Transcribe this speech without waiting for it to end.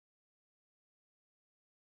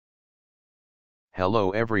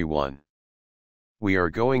Hello everyone. We are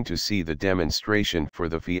going to see the demonstration for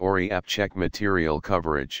the Fiori app check material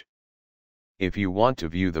coverage. If you want to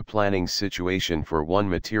view the planning situation for one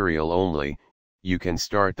material only, you can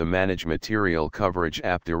start the Manage Material Coverage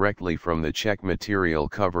app directly from the Check Material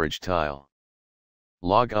Coverage tile.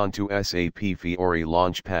 Log on to SAP Fiori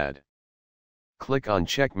Launchpad. Click on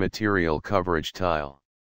Check Material Coverage tile.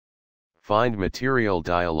 Find Material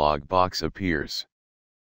dialog box appears.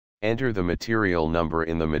 Enter the material number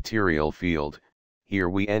in the material field. Here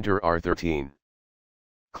we enter R13.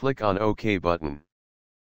 Click on OK button.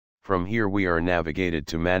 From here we are navigated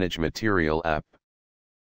to Manage Material app.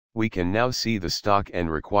 We can now see the stock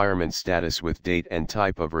and requirement status with date and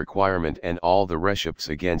type of requirement and all the recipes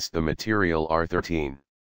against the material R13.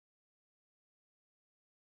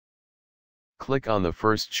 Click on the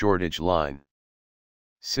first shortage line.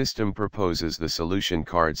 System proposes the solution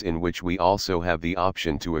cards in which we also have the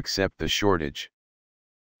option to accept the shortage.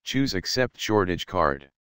 Choose Accept Shortage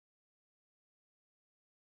Card.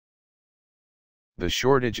 The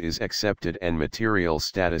shortage is accepted and material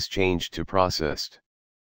status changed to processed.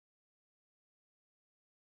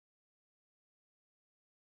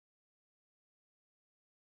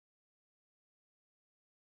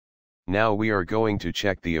 Now we are going to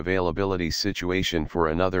check the availability situation for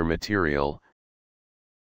another material,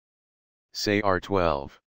 say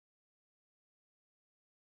R12.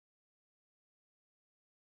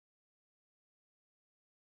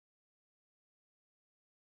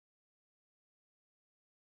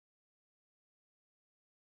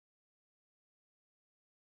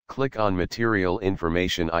 Click on Material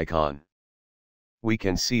Information icon. We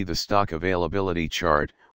can see the stock availability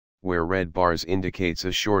chart, where red bars indicates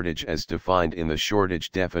a shortage as defined in the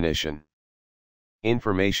shortage definition.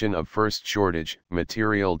 Information of first shortage,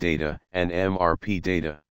 material data, and MRP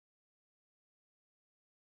data.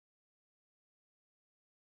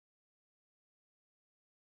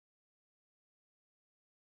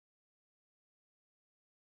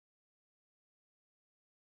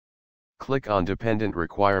 Click on Dependent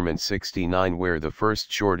Requirement 69 where the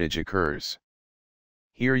first shortage occurs.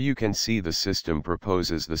 Here you can see the system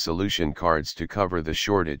proposes the solution cards to cover the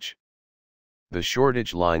shortage. The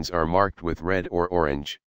shortage lines are marked with red or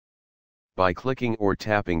orange. By clicking or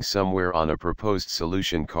tapping somewhere on a proposed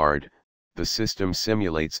solution card, the system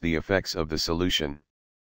simulates the effects of the solution.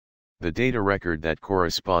 The data record that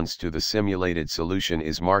corresponds to the simulated solution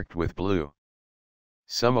is marked with blue.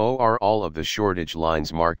 Some or all of the shortage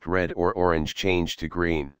lines marked red or orange change to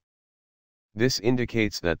green. This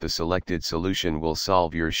indicates that the selected solution will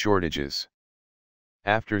solve your shortages.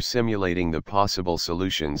 After simulating the possible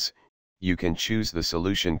solutions, you can choose the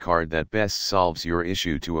solution card that best solves your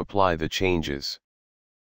issue to apply the changes.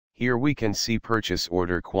 Here we can see purchase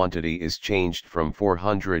order quantity is changed from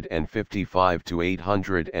 455 to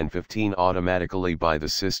 815 automatically by the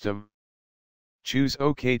system. Choose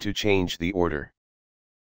OK to change the order.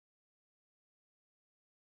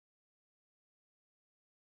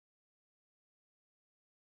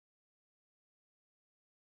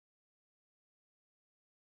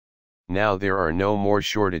 Now there are no more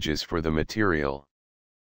shortages for the material.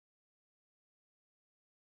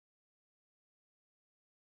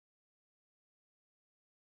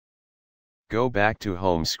 Go back to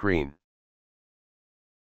home screen.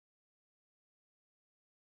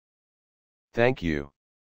 Thank you.